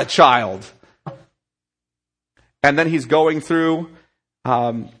 and we had a child. And then he's going through,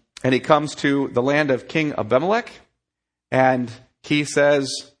 and he comes to the land of King Abimelech, and he says,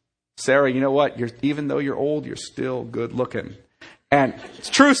 Sarah, you know what? Even though you're old, you're still good looking. And it's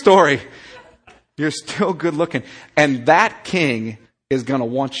a true story. You're still good looking. And that king is going to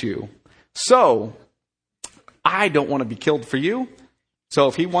want you. So, I don't want to be killed for you. So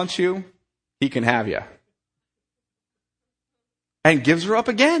if he wants you, he can have you. And gives her up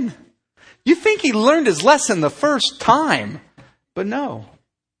again. You think he learned his lesson the first time. But no.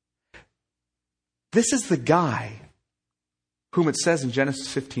 This is the guy whom it says in Genesis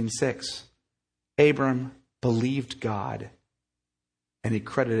 15:6, Abram believed God, and he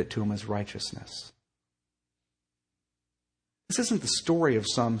credited it to him as righteousness. This isn't the story of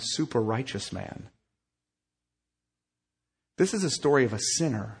some super righteous man. This is a story of a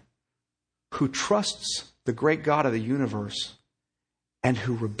sinner who trusts the great God of the universe and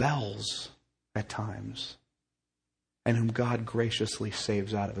who rebels at times, and whom God graciously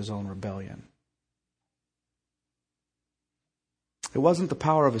saves out of his own rebellion. It wasn't the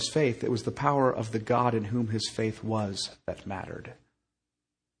power of his faith, it was the power of the God in whom his faith was that mattered.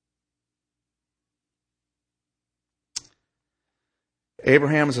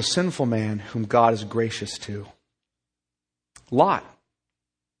 Abraham is a sinful man whom God is gracious to. Lot.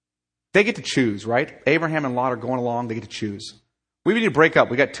 They get to choose, right? Abraham and Lot are going along, they get to choose. We need to break up.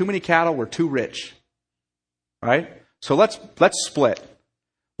 We got too many cattle, we're too rich. Right? So let's split.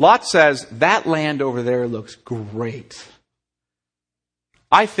 Lot says, that land over there looks great.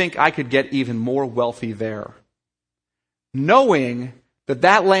 I think I could get even more wealthy there. Knowing that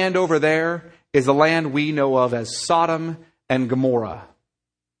that land over there is the land we know of as Sodom and Gomorrah.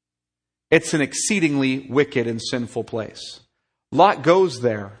 It's an exceedingly wicked and sinful place. Lot goes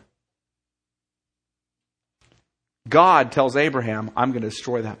there. God tells Abraham, I'm going to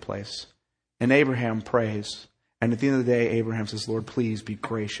destroy that place. And Abraham prays. And at the end of the day, Abraham says, Lord, please be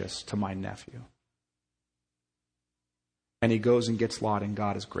gracious to my nephew. And he goes and gets Lot, and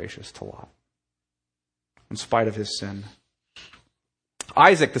God is gracious to Lot, in spite of his sin.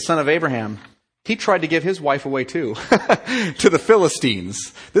 Isaac, the son of Abraham, he tried to give his wife away too, to the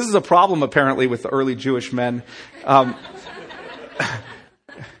Philistines. This is a problem, apparently, with the early Jewish men.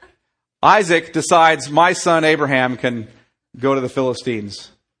 Isaac decides, my son Abraham can go to the Philistines.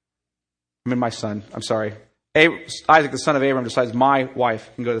 Isaac, the son of Abraham, decides my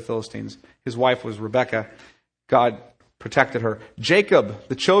wife can go to the Philistines. His wife was Rebekah. God protected her. Jacob,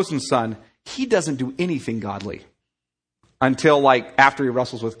 the chosen son, he doesn't do anything godly until after he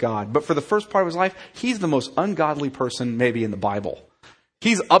wrestles with God. But for the first part of his life, he's the most ungodly person maybe in the Bible.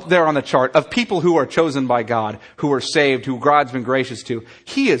 He's up there on the chart of people who are chosen by God, who are saved, who God's been gracious to.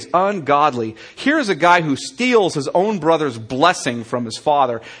 He is ungodly. Here's a guy who steals his own brother's blessing from his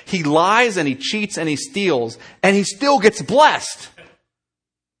father. He lies and he cheats and he steals, and he still gets blessed.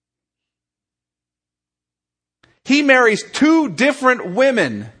 He marries 2 different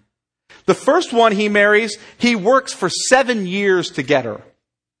women. The first one he marries, he works for 7 years to get her.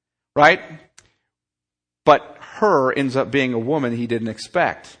 Right? But her ends up being a woman he didn't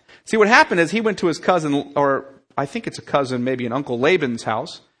expect. See, what happened is he went to his cousin, or I think it's a cousin, maybe an uncle Laban's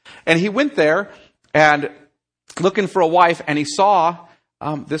house. And he went there and looking for a wife, and he saw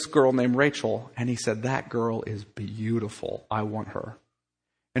this girl named Rachel. And he said, that girl is beautiful. I want her.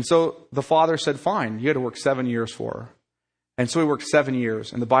 And so the father said, fine, you had to work 7 years for her. And so he worked 7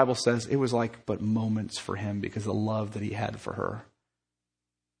 years. And the Bible says it was but moments for him because of the love that he had for her.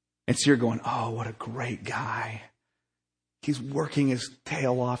 And so you're going, oh, what a great guy. He's working his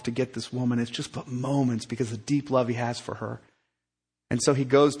tail off to get this woman. It's just but moments because of the deep love he has for her. And so he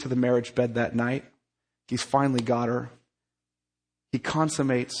goes to the marriage bed that night. He's finally got her. He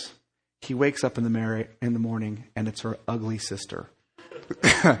consummates. He wakes up in the morning, and it's her ugly sister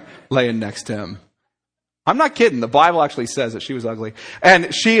laying next to him. I'm not kidding. The Bible actually says that she was ugly.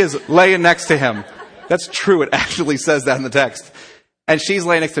 And she is laying next to him. That's true. It actually says that in the text. And she's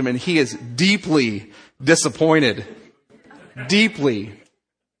laying next to him, and he is deeply disappointed. Deeply.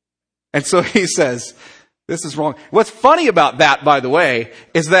 And so he says, this is wrong. What's funny about that, by the way,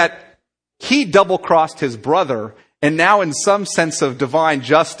 is that he double-crossed his brother, and now in some sense of divine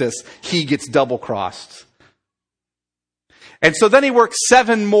justice, he gets double-crossed. And so then he works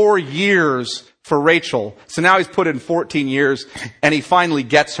 7 more years for Rachel. So now he's put in 14 years, and he finally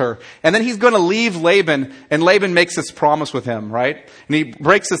gets her. And then he's going to leave Laban, and Laban makes this promise with him, right? And he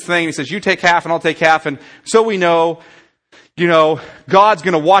breaks this thing, and he says, you take half and I'll take half. And so we know, God's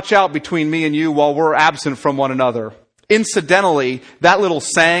going to watch out between me and you while we're absent from one another. Incidentally, that little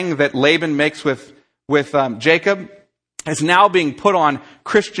saying that Laban makes with Jacob is now being put on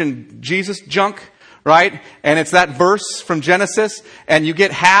Christian Jesus junk, right? And it's that verse from Genesis, and you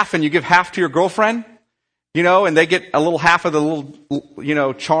get half and you give half to your girlfriend, and they get a little half of the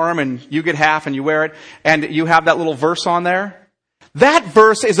little, charm, and you get half and you wear it, and you have that little verse on there. That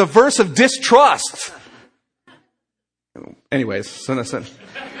verse is a verse of distrust. Anyways, so listen.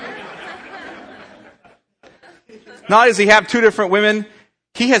 Not does he have 2 different women,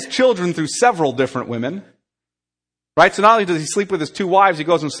 he has children through several different women. Right? So not only does he sleep with his 2 wives, he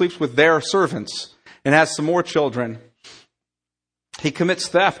goes and sleeps with their servants and has some more children. He commits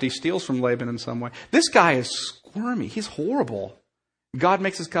theft. He steals from Laban in some way. This guy is squirmy. He's horrible. God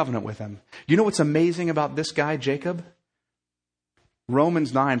makes his covenant with him. You know what's amazing about this guy, Jacob?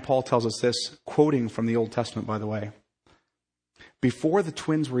 Romans 9, Paul tells us this, quoting from the Old Testament, by the way. Before the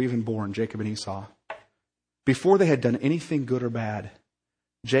twins were even born, Jacob and Esau, before they had done anything good or bad,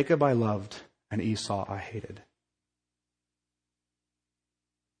 Jacob I loved and Esau I hated.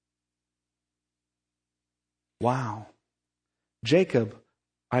 Wow. Jacob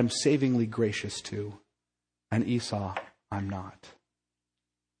I'm savingly gracious to, and Esau I'm not.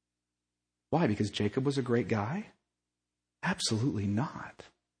 Why? Because Jacob was a great guy? Absolutely not.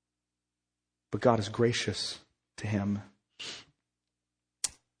 But God is gracious to him.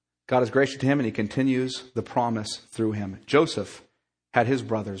 God is gracious to him, and he continues the promise through him. Joseph had his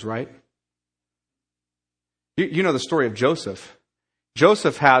brothers, right? You know the story of Joseph.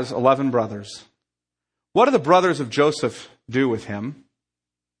 Joseph has 11 brothers. What do the brothers of Joseph do with him?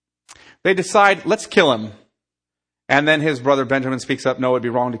 They decide, let's kill him. And then his brother Benjamin speaks up, no, it'd be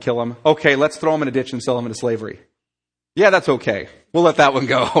wrong to kill him. Okay, let's throw him in a ditch and sell him into slavery. Yeah, that's okay. We'll let that one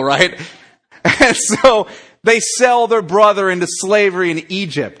go, right? And so they sell their brother into slavery in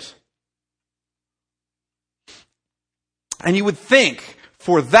Egypt. And you would think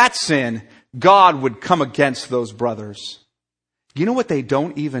for that sin, God would come against those brothers. You know what they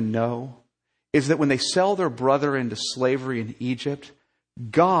don't even know? Is that when they sell their brother into slavery in Egypt,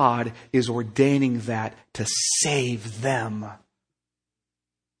 God is ordaining that to save them.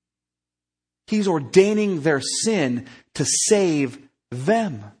 He's ordaining their sin to save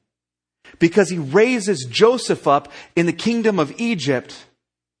them. Because he raises Joseph up in the kingdom of Egypt.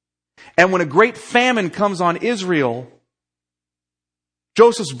 And when a great famine comes on Israel,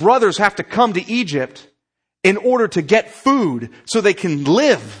 Joseph's brothers have to come to Egypt in order to get food so they can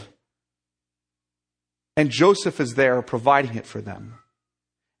live. And Joseph is there providing it for them.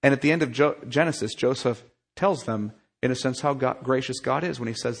 And at the end of Genesis, Joseph tells them, in a sense, how gracious God is when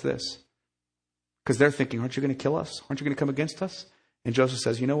he says this. Because they're thinking, aren't you going to kill us? Aren't you going to come against us? And Joseph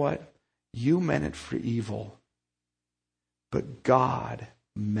says, you know what? You meant it for evil, but God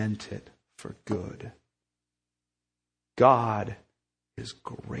meant it for good. God is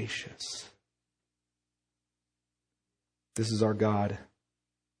gracious. This is our God.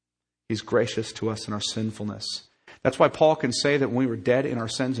 He's gracious to us in our sinfulness. That's why Paul can say that when we were dead in our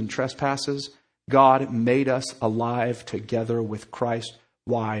sins and trespasses, God made us alive together with Christ.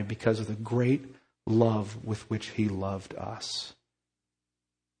 Why? Because of the great love with which he loved us.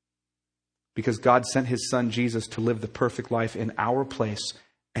 Because God sent his son Jesus to live the perfect life in our place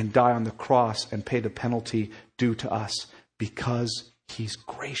and die on the cross and pay the penalty due to us because he's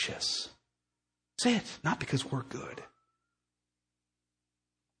gracious. That's it. Not because we're good.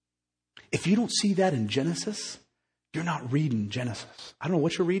 If you don't see that in Genesis, you're not reading Genesis. I don't know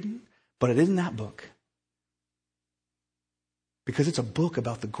what you're reading, but it is in that book. Because it's a book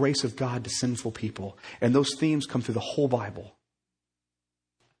about the grace of God to sinful people. And those themes come through the whole Bible.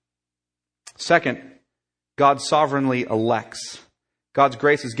 Second, God sovereignly elects. God's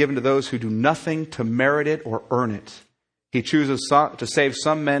grace is given to those who do nothing to merit it or earn it. He chooses to save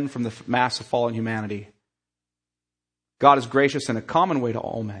some men from the mass of fallen humanity. God is gracious in a common way to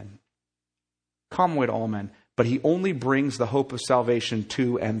all men. Common way to all men. But he only brings the hope of salvation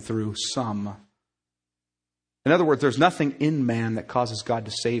to and through some. In other words, there's nothing in man that causes God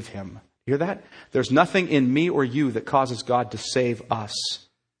to save him. Hear that? There's nothing in me or you that causes God to save us.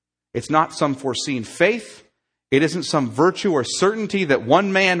 It's not some foreseen faith. It isn't some virtue or certainty that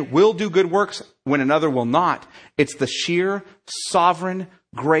one man will do good works when another will not. It's the sheer sovereign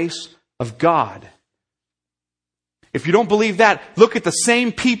grace of God. If you don't believe that, look at the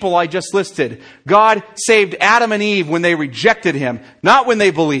same people I just listed. God saved Adam and Eve when they rejected him, not when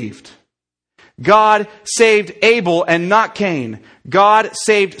they believed. God saved Abel and not Cain. God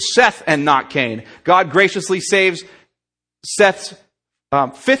saved Seth and not Cain. God graciously saves Seth's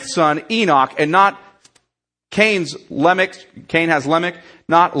fifth son, Enoch, and not Cain's Lamech. Cain has Lamech,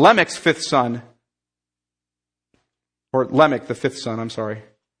 not Lamech's fifth son. Or Lamech, the fifth son, I'm sorry.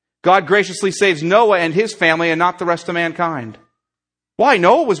 God graciously saves Noah and his family and not the rest of mankind. Why?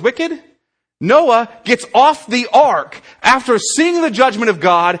 Noah was wicked? Noah gets off the ark after seeing the judgment of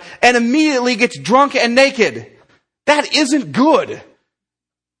God and immediately gets drunk and naked. That isn't good.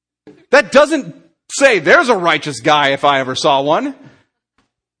 That doesn't say, there's a righteous guy if I ever saw one.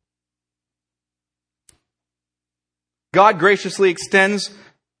 God graciously extends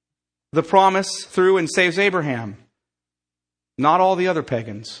the promise through and saves Abraham. Not all the other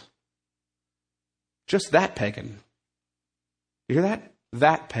pagans. Just that pagan. You hear that?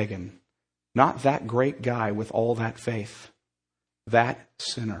 That pagan. Not that great guy with all that faith. That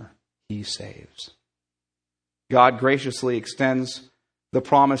sinner he saves. God graciously extends the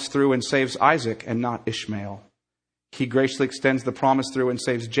promise through and saves Isaac and not Ishmael. He graciously extends the promise through and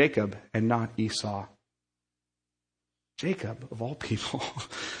saves Jacob and not Esau. Jacob, of all people.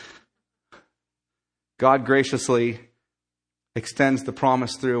 God graciously extends the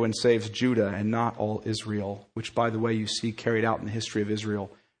promise through and saves Judah and not all Israel, which, by the way, you see carried out in the history of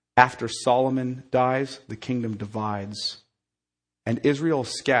Israel. After Solomon dies, the kingdom divides, and Israel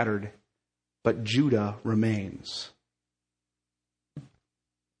is scattered, but Judah remains.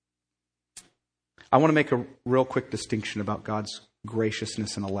 I want to make a real quick distinction about God's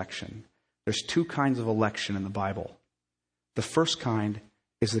graciousness in election. There's two kinds of election in the Bible. The first kind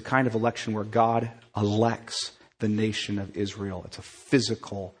is the kind of election where God elects the nation of Israel. It's a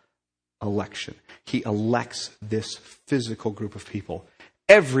physical election. He elects this physical group of people.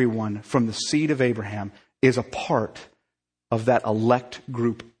 Everyone from the seed of Abraham is a part of that elect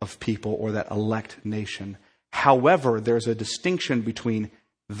group of people or that elect nation. However, there's a distinction between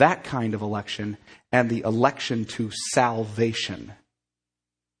that kind of election and the election to salvation.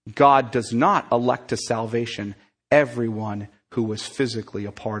 God does not elect to salvation everyone who was physically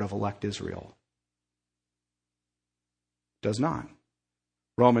a part of elect Israel. Does not.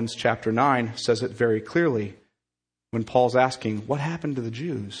 Romans chapter 9 says it very clearly when Paul's asking, what happened to the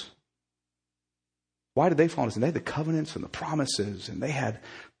Jews? Why did they fall into sin? They had the covenants and the promises, and they had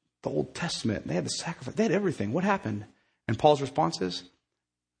the Old Testament, and they had the sacrifice, they had everything. What happened? And Paul's response is,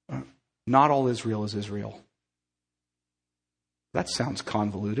 not all Israel is Israel. That sounds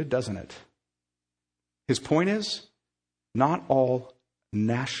convoluted, doesn't it? His point is, not all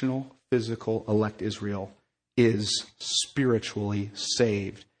national, physical, elect Israel is spiritually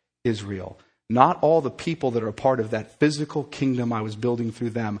saved Israel. Not all the people that are a part of that physical kingdom I was building through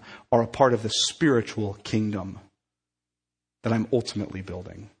them are a part of the spiritual kingdom that I'm ultimately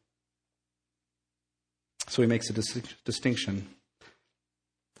building. So he makes a distinction.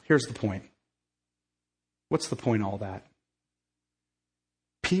 Here's the point. What's the point of all that?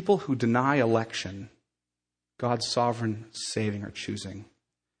 People who deny election, God's sovereign saving or choosing,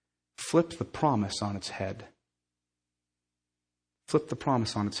 flip the promise on its head. Flip the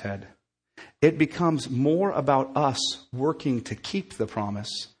promise on its head. It becomes more about us working to keep the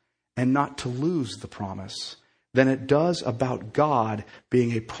promise and not to lose the promise than it does about God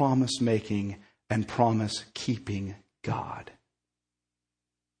being a promise-making and promise-keeping God.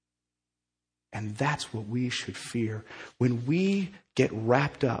 And that's what we should fear. When we get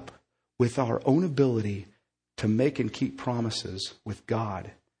wrapped up with our own ability to make and keep promises with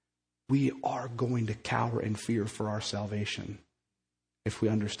God, we are going to cower in fear for our salvation if we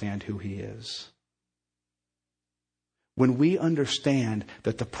understand who He is. When we understand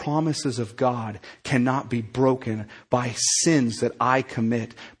that the promises of God cannot be broken by sins that I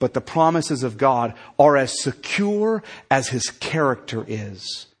commit, but the promises of God are as secure as His character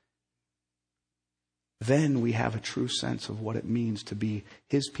is, then we have a true sense of what it means to be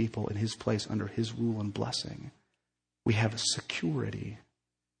His people in His place under His rule and blessing. We have security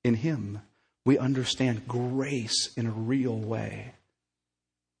in Him. We understand grace in a real way.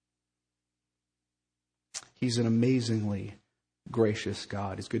 He's an amazingly gracious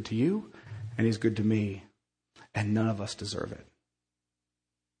God. He's good to you and He's good to me. And none of us deserve it.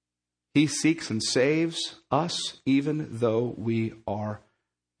 He seeks and saves us even though we are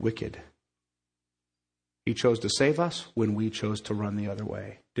wicked. He chose to save us when we chose to run the other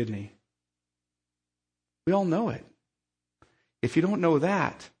way, didn't he? We all know it. If you don't know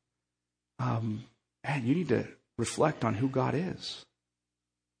that, man, you need to reflect on who God is.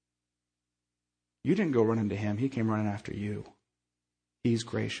 You didn't go running to him. He came running after you. He's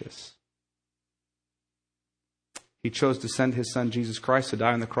gracious. He chose to send his son, Jesus Christ, to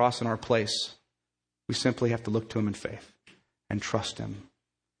die on the cross in our place. We simply have to look to him in faith and trust him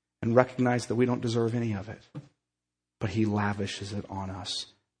and recognize that we don't deserve any of it. But he lavishes it on us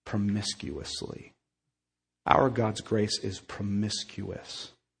promiscuously. Our God's grace is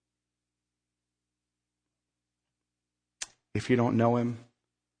promiscuous. If you don't know him,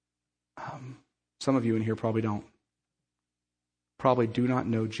 some of you in here probably don't. Probably do not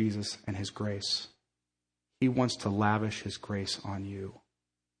know Jesus and his grace. He wants to lavish his grace on you.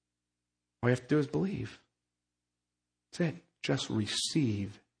 All you have to do is believe. That's it. Just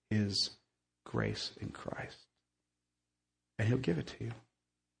receive his grace in Christ. And he'll give it to you.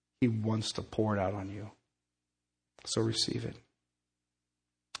 He wants to pour it out on you. So receive it.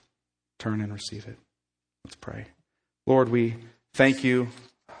 Turn and receive it. Let's pray. Lord, we thank you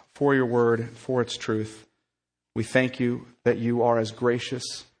for your word, for its truth. We thank you that you are as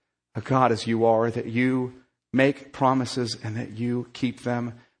gracious a God as you are, that you make promises and that you keep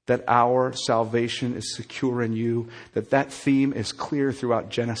them, that our salvation is secure in you, that theme is clear throughout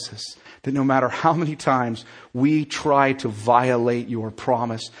Genesis, that no matter how many times we try to violate your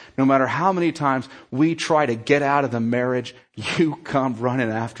promise, no matter how many times we try to get out of the marriage, you come running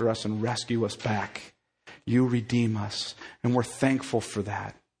after us and rescue us back. You redeem us, and we're thankful for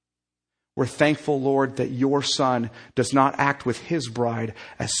that. We're thankful, Lord, that your Son does not act with his bride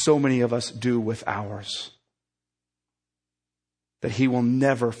as so many of us do with ours. That he will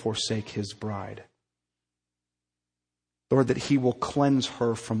never forsake his bride. Lord, that he will cleanse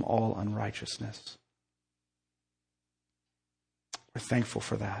her from all unrighteousness. We're thankful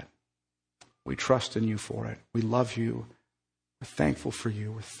for that. We trust in you for it. We love you. We're thankful for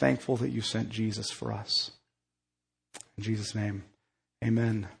you. We're thankful that you sent Jesus for us. In Jesus' name,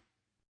 amen.